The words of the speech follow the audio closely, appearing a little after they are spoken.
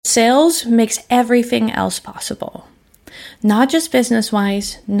sales makes everything else possible. Not just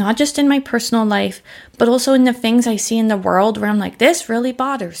business-wise, not just in my personal life, but also in the things I see in the world where I'm like, this really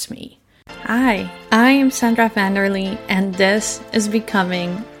bothers me. Hi, I am Sandra Vanderlee, and this is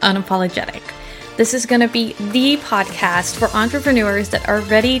Becoming Unapologetic. This is going to be the podcast for entrepreneurs that are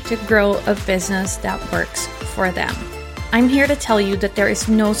ready to grow a business that works for them. I'm here to tell you that there is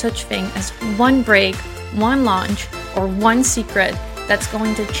no such thing as one break, one launch, or one secret that's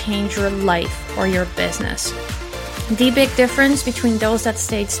going to change your life or your business. The big difference between those that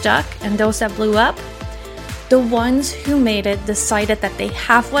stayed stuck and those that blew up, the ones who made it decided that they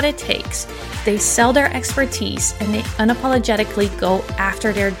have what it takes, they sell their expertise, and they unapologetically go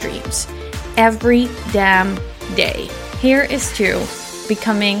after their dreams every damn day. Here is to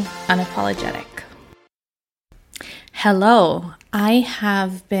Becoming Unapologetic. Hello, I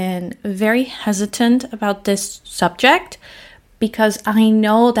have been very hesitant about this subject because I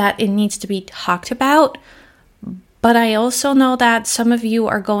know that it needs to be talked about. But I also know that some of you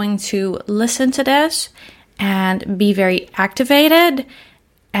are going to listen to this and be very activated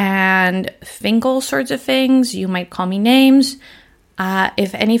and think all sorts of things. You might call me names.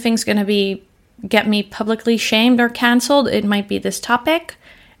 If anything's going to get me publicly shamed or canceled, it might be this topic.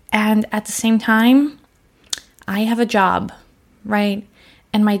 And at the same time, I have a job, right?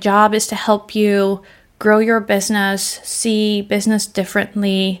 And my job is to help you grow your business, see business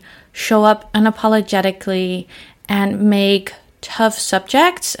differently, show up unapologetically, and make tough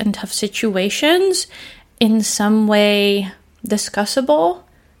subjects and tough situations in some way discussable.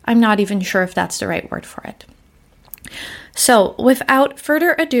 I'm not even sure if that's the right word for it. So without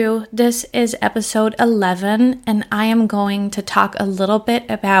further ado, this is episode 11, and I am going to talk a little bit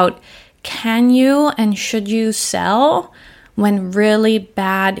about can you and should you sell when really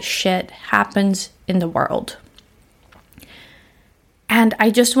bad shit happens in the world. And I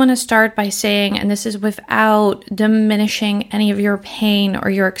just want to start by saying, and this is without diminishing any of your pain or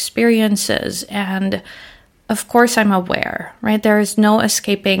your experiences. And of course, I'm aware, right? There is no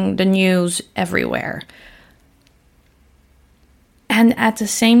escaping the news everywhere. And at the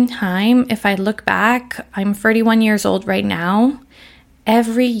same time, if I look back, I'm 31 years old right now.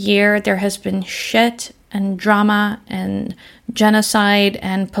 Every year there has been shit and drama and genocide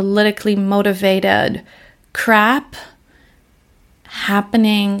and politically motivated crap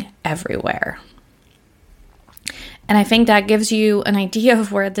happening everywhere. And I think that gives you an idea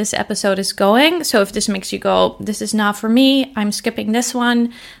of where this episode is going. So if this makes you go, this is not for me, I'm skipping this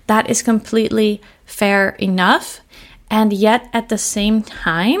one, that is completely fair enough. And yet at the same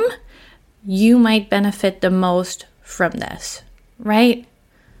time, you might benefit the most from this, right?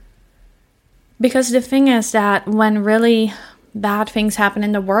 Because the thing is that when really bad things happen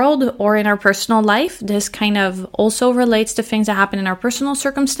in the world or in our personal life, this kind of also relates to things that happen in our personal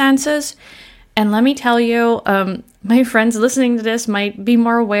circumstances. And let me tell you, my friends listening to this might be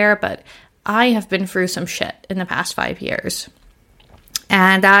more aware, but I have been through some shit in the past 5 years.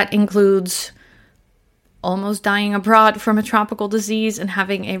 And that includes almost dying abroad from a tropical disease and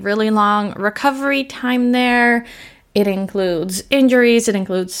having a really long recovery time there. It includes injuries, it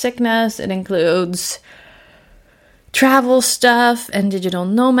includes sickness, it includes travel stuff and digital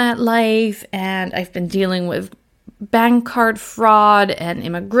nomad life, and I've been dealing with bank card fraud and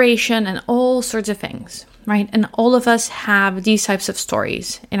immigration and all sorts of things, right? And all of us have these types of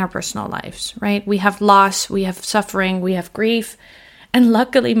stories in our personal lives, right? We have loss, we have suffering, we have grief, and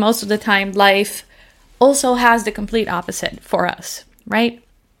luckily most of the time life also has the complete opposite for us, right?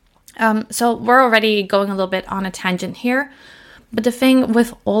 So we're already going a little bit on a tangent here, but the thing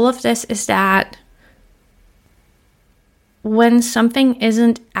with all of this is that when something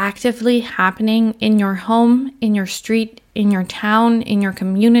isn't actively happening in your home, in your street, in your town, in your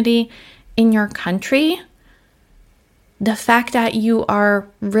community, in your country, the fact that you are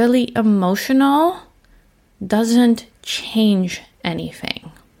really emotional doesn't change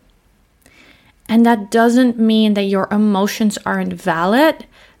anything. And that doesn't mean that your emotions aren't valid,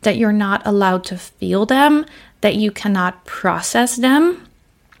 that you're not allowed to feel them, that you cannot process them.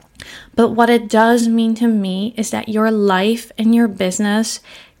 But what it does mean to me is that your life and your business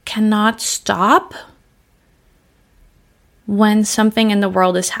cannot stop when something in the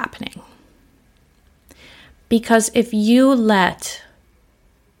world is happening. Because if you let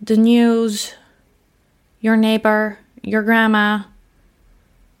the news, your neighbor, your grandma,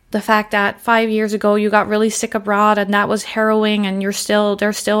 the fact that 5 years ago you got really sick abroad and that was harrowing and there's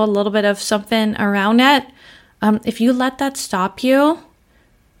still a little bit of something around it, if you let that stop you,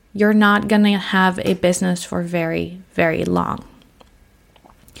 you're not going to have a business for very, very long.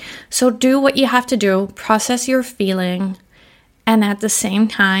 So do what you have to do, process your feeling, And at the same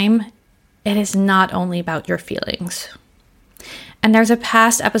time, it is not only about your feelings. And there's a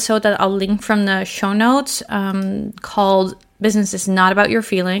past episode that I'll link from the show notes called Business is Not About Your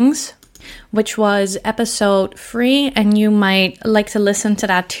Feelings, which was episode 3, and you might like to listen to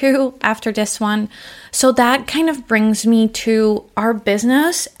that too after this one. So that kind of brings me to our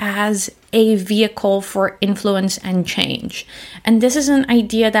business as a vehicle for influence and change. And this is an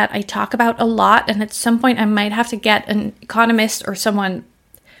idea that I talk about a lot, and at some point I might have to get an economist or someone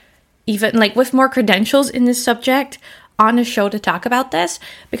even like with more credentials in this subject on a show to talk about this,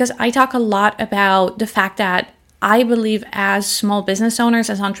 because I talk a lot about the fact that I believe as small business owners,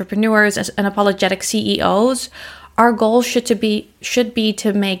 as entrepreneurs, as unapologetic CEOs, our goal should be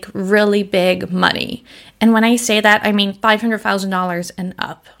to make really big money. And when I say that, I mean $500,000 and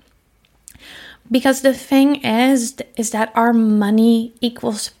up. Because the thing is that our money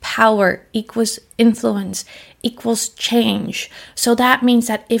equals power, equals influence, equals change. So that means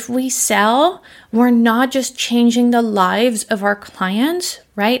that if we sell, we're not just changing the lives of our clients,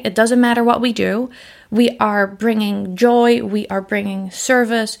 right? It doesn't matter what we do. We are bringing joy, we are bringing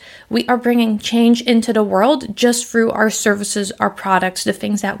service, we are bringing change into the world just through our services, our products, the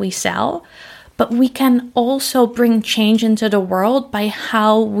things that we sell. But we can also bring change into the world by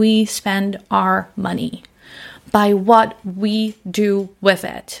how we spend our money, by what we do with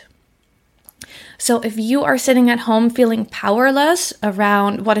it. So if you are sitting at home feeling powerless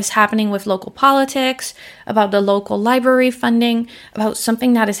around what is happening with local politics, about the local library funding, about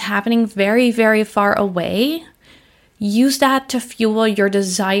something that is happening very, very far away, use that to fuel your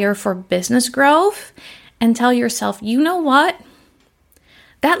desire for business growth and tell yourself, you know what?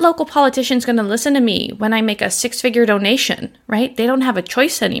 That local politician is going to listen to me when I make a 6-figure donation, right? They don't have a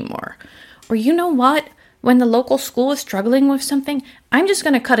choice anymore. Or you know what? When the local school is struggling with something, I'm just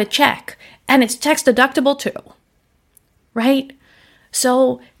going to cut a check and it's tax deductible too, right?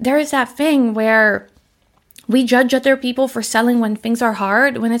 So there is that thing where we judge other people for selling when things are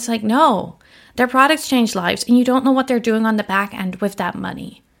hard, when it's like, no, their products change lives and you don't know what they're doing on the back end with that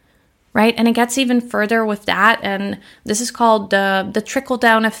money. Right? And it gets even further with that. And this is called the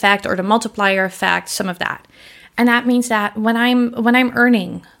trickle-down effect or the multiplier effect, some of that. And that means that when I'm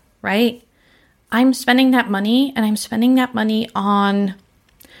earning, right, I'm spending that money, and I'm spending that money on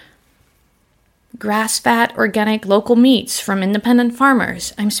grass-fed, organic, local meats from independent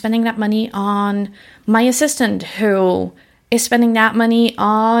farmers. I'm spending that money on my assistant who is spending that money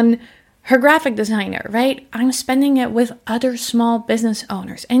on her graphic designer, right? I'm spending it with other small business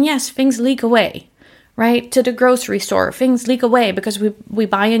owners. And yes, things leak away, right? To the grocery store, things leak away because we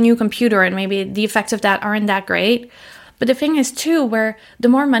buy a new computer and maybe the effects of that aren't that great. But the thing is too, where the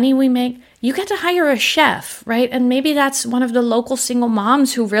more money we make, you get to hire a chef, right? And maybe that's one of the local single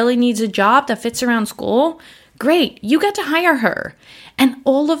moms who really needs a job that fits around school. Great, you get to hire her. And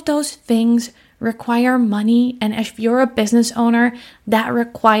all of those things require money, and if you're a business owner, that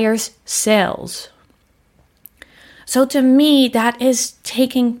requires sales. So to me, that is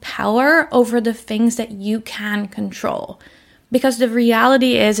taking power over the things that you can control. Because the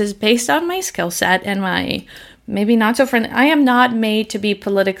reality is based on my skill set and my maybe not so friendly, I am not made to be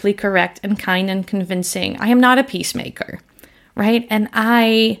politically correct and kind and convincing. I am not a peacemaker, right? And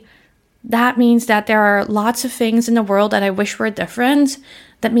that means that there are lots of things in the world that I wish were different,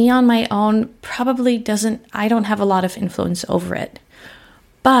 that me on my own probably I don't have a lot of influence over it.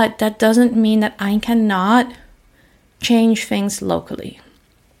 But that doesn't mean that I cannot change things locally,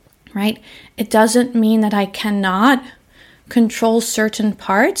 right? It doesn't mean that I cannot control certain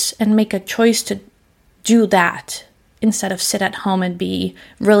parts and make a choice to do that instead of sit at home and be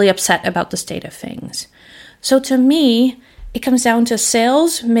really upset about the state of things. So to me, it comes down to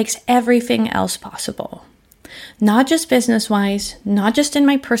sales makes everything else possible. Not just business-wise, not just in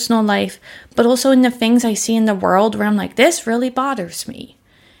my personal life, but also in the things I see in the world where I'm like, this really bothers me.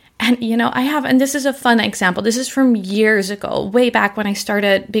 And, and this is a fun example. This is from years ago, way back when I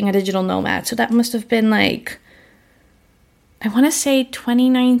started being a digital nomad. So that must have been like, I want to say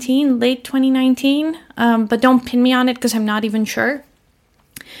 2019, late 2019. But don't pin me on it because I'm not even sure.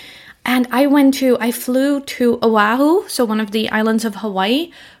 And I flew to Oahu, so one of the islands of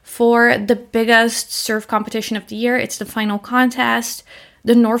Hawaii, for the biggest surf competition of the year. It's the final contest.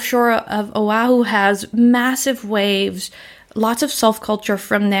 The North Shore of Oahu has massive waves, lots of surf culture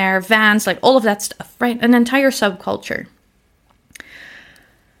from there, vans, like all of that stuff, right? An entire subculture.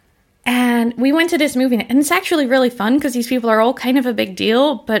 And we went to this movie, and it's actually really fun because these people are all kind of a big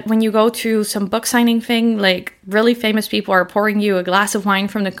deal. But when you go to some book signing thing, like really famous people are pouring you a glass of wine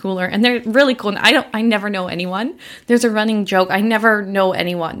from the cooler, and they're really cool. And I never know anyone. There's a running joke. I never know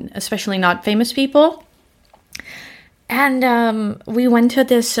anyone, especially not famous people. And we went to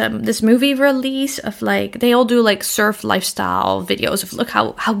this movie release of like, they all do like surf lifestyle videos of look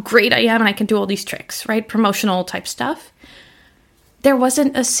how great I am and I can do all these tricks, right? Promotional type stuff. There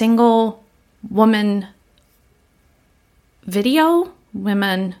wasn't a single woman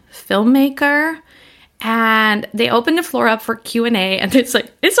women filmmaker. And they opened the floor up for Q&A, and it's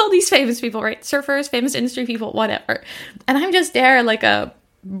all these famous people, right? Surfers, famous industry people, whatever. And I'm just there like a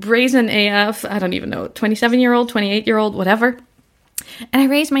brazen AF, I don't even know, 27-year-old, 28-year-old, whatever. And I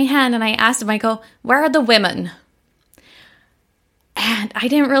raised my hand and I asked him, I go, where are the women? And I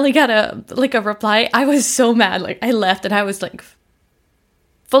didn't really get a reply. I was so mad. Like, I left and I was like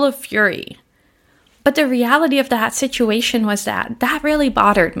full of fury. But the reality of that situation was that really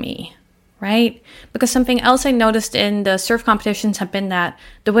bothered me, right? Because something else I noticed in the surf competitions have been that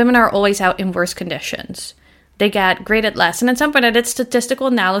the women are always out in worse conditions. They get graded less. And at some point I did statistical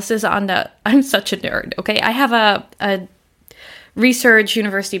analysis on I'm such a nerd, okay? I have a research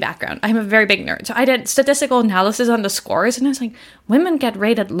university background. I'm a very big nerd. So I did statistical analysis on the scores, and I was like, women get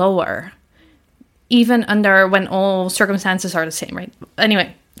rated lower, even under when all circumstances are the same, right?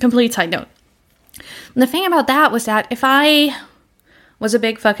 Anyway, complete side note. And the thing about that was that if I was a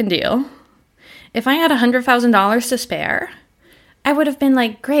big fucking deal, if I had $100,000 to spare, I would have been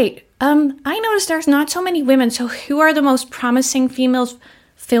like, great. I noticed there's not so many women. So who are the most promising female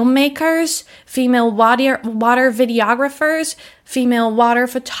filmmakers, female water videographers, female water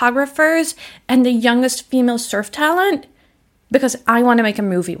photographers, and the youngest female surf talent? Because I want to make a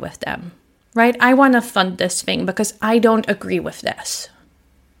movie with them, right? I want to fund this thing because I don't agree with this.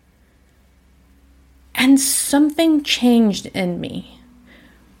 And something changed in me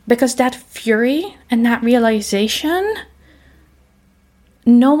because that fury and that realization,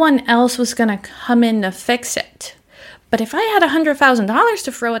 no one else was going to come in to fix it. But if I had $100,000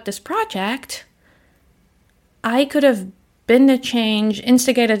 to throw at this project, I could have been the change,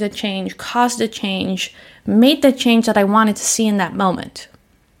 instigated the change, caused the change, made the change that I wanted to see in that moment.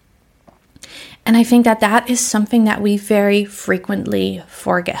 And I think that is something that we very frequently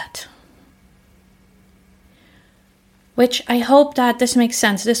forget. Which I hope that this makes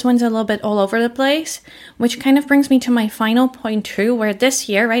sense. This one's a little bit all over the place, which kind of brings me to my final point too, where this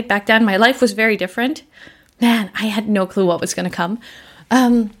year, right back then, my life was very different. Man, I had no clue what was going to come.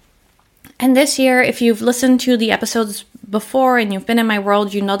 And this year, if you've listened to the episodes before and you've been in my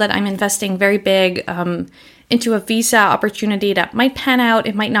world, you know that I'm investing very big into a visa opportunity that might pan out.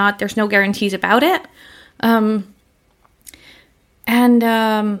 It might not. There's no guarantees about it.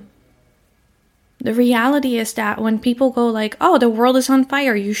 The reality is that when people go like, oh, the world is on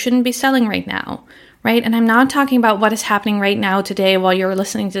fire, you shouldn't be selling right now, right? And I'm not talking about what is happening right now today while you're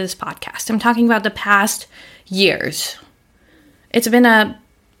listening to this podcast. I'm talking about the past years. It's been a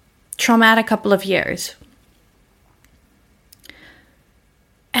traumatic couple of years.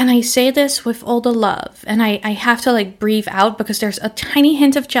 And I say this with all the love, and I have to like breathe out because there's a tiny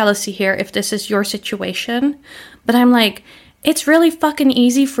hint of jealousy here if this is your situation. But I'm like, it's really fucking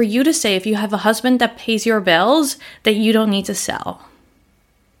easy for you to say if you have a husband that pays your bills that you don't need to sell.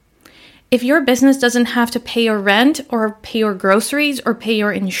 If your business doesn't have to pay your rent or pay your groceries or pay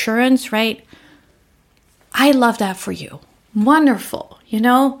your insurance, right? I love that for you. Wonderful,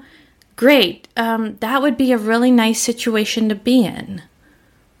 Great. That would be a really nice situation to be in.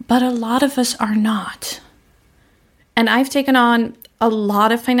 But a lot of us are not. And I've taken on a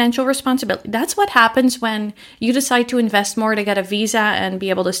lot of financial responsibility. That's what happens when you decide to invest more to get a visa and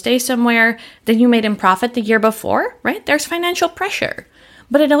be able to stay somewhere than you made in profit the year before, right? There's financial pressure.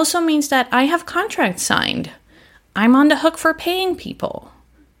 But it also means that I have contracts signed. I'm on the hook for paying people,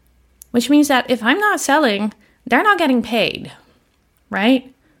 which means that if I'm not selling, they're not getting paid,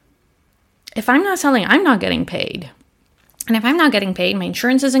 right? If I'm not selling, I'm not getting paid. And if I'm not getting paid, my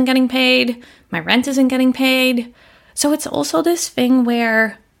insurance isn't getting paid, my rent isn't getting paid. So it's also this thing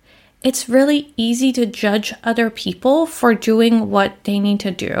where it's really easy to judge other people for doing what they need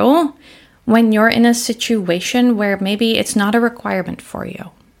to do when you're in a situation where maybe it's not a requirement for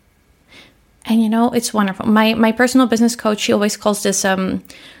you. And it's wonderful. My personal business coach, she always calls this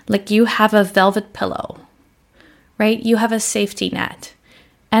like you have a velvet pillow, right? You have a safety net.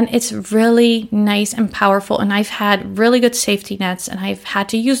 And it's really nice and powerful. And I've had really good safety nets and I've had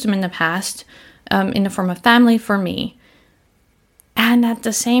to use them in the past. In the form of family for me. And at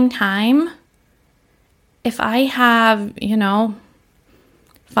the same time, if I have,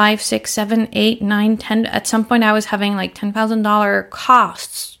 5, 6, 7, 8, 9, 10, at some point I was having like $10,000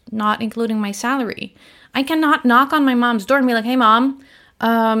 costs, not including my salary. I cannot knock on my mom's door and be like, hey mom,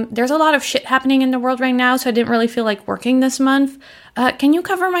 there's a lot of shit happening in the world right now, so I didn't really feel like working this month. Can you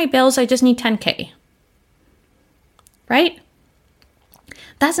cover my bills? I just need $10K. right?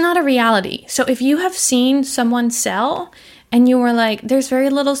 That's not a reality. So if you have seen someone sell and you were like, there's very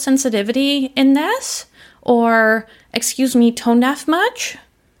little sensitivity in this, or, excuse me, tone deaf much,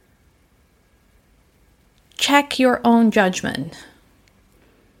 check your own judgment.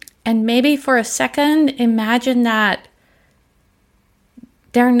 And maybe for a second, imagine that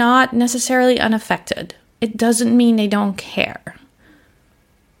they're not necessarily unaffected. It doesn't mean they don't care.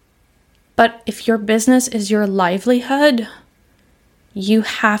 But if your business is your livelihood, you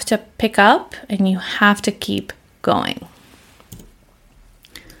have to pick up and you have to keep going.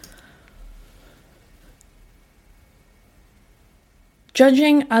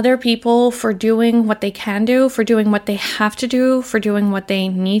 Judging other people for doing what they can do, for doing what they have to do, for doing what they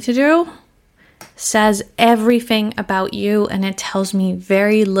need to do, says everything about you, and it tells me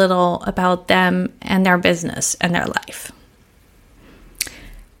very little about them and their business and their life.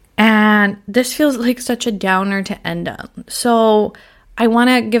 And this feels like such a downer to end on. So I want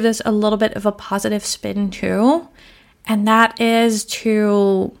to give this a little bit of a positive spin too, and that is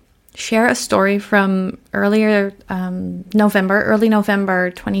to share a story from early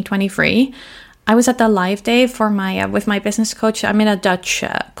November 2023. I was at the live day for with my business coach. I'm in a Dutch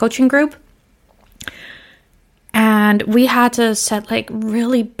coaching group. And we had to set like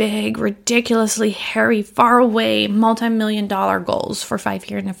really big, ridiculously hairy, far away, multi-million-dollar goals for 5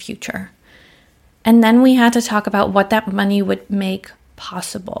 years in the future. And then we had to talk about what that money would make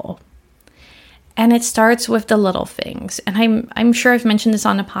possible. And it starts with the little things. And I'm sure I've mentioned this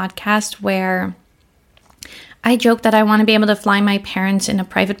on a podcast where I joke that I want to be able to fly my parents in a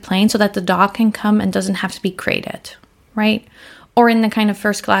private plane so that the dog can come and doesn't have to be crated, right? Or in the kind of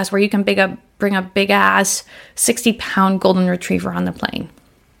first class where you can bring a big ass 60-pound golden retriever on the plane.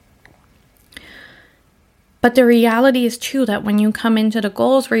 But the reality is too that when you come into the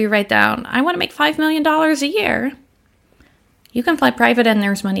goals where you write down, I want to make $5 million a year, you can fly private and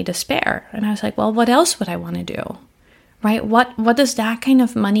there's money to spare. And I was like, well, what else would I want to do? Right? What does that kind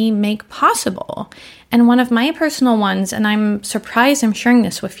of money make possible? And one of my personal ones, and I'm surprised I'm sharing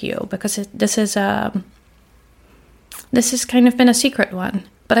this with you because this has kind of been a secret one,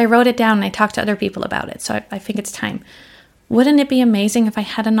 but I wrote it down and I talked to other people about it. So I think it's time. Wouldn't it be amazing if I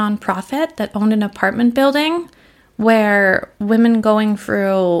had a nonprofit that owned an apartment building where women going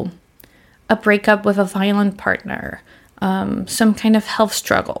through a breakup with a violent partner, some kind of health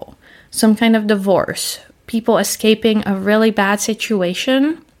struggle, some kind of divorce, people escaping a really bad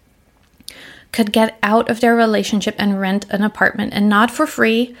situation could get out of their relationship and rent an apartment, and not for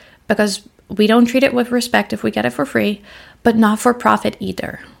free, because we don't treat it with respect if we get it for free, but not for profit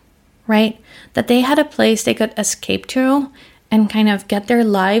either, right? That they had a place they could escape to and kind of get their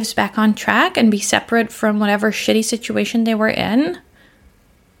lives back on track and be separate from whatever shitty situation they were in,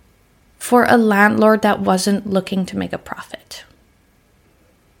 for a landlord that wasn't looking to make a profit.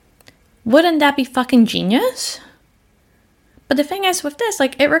 Wouldn't that be fucking genius? But the thing is with this,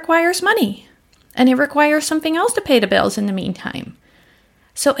 like, it requires money. And it requires something else to pay the bills in the meantime.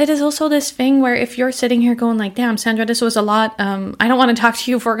 So it is also this thing where if you're sitting here going like, damn, Sandra, this was a lot. I don't want to talk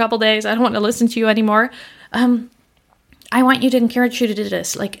to you for a couple days. I don't want to listen to you anymore. I want you to encourage you to do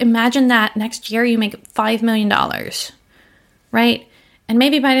this. Like, imagine that next year you make $5 million, right? And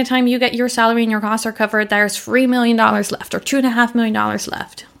maybe by the time you get your salary and your costs are covered, there's $3 million left or $2.5 million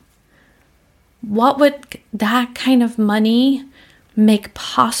left. What would that kind of money make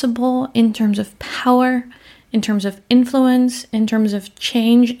possible in terms of power, in terms of influence, in terms of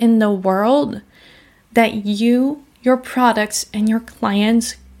change in the world that you, your products, and your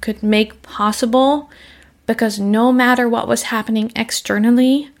clients could make possible? Because no matter what was happening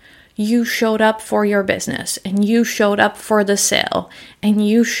externally, you showed up for your business, and you showed up for the sale, and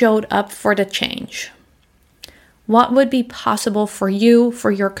you showed up for the change. What would be possible for you,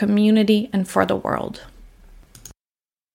 for your community, and for the world?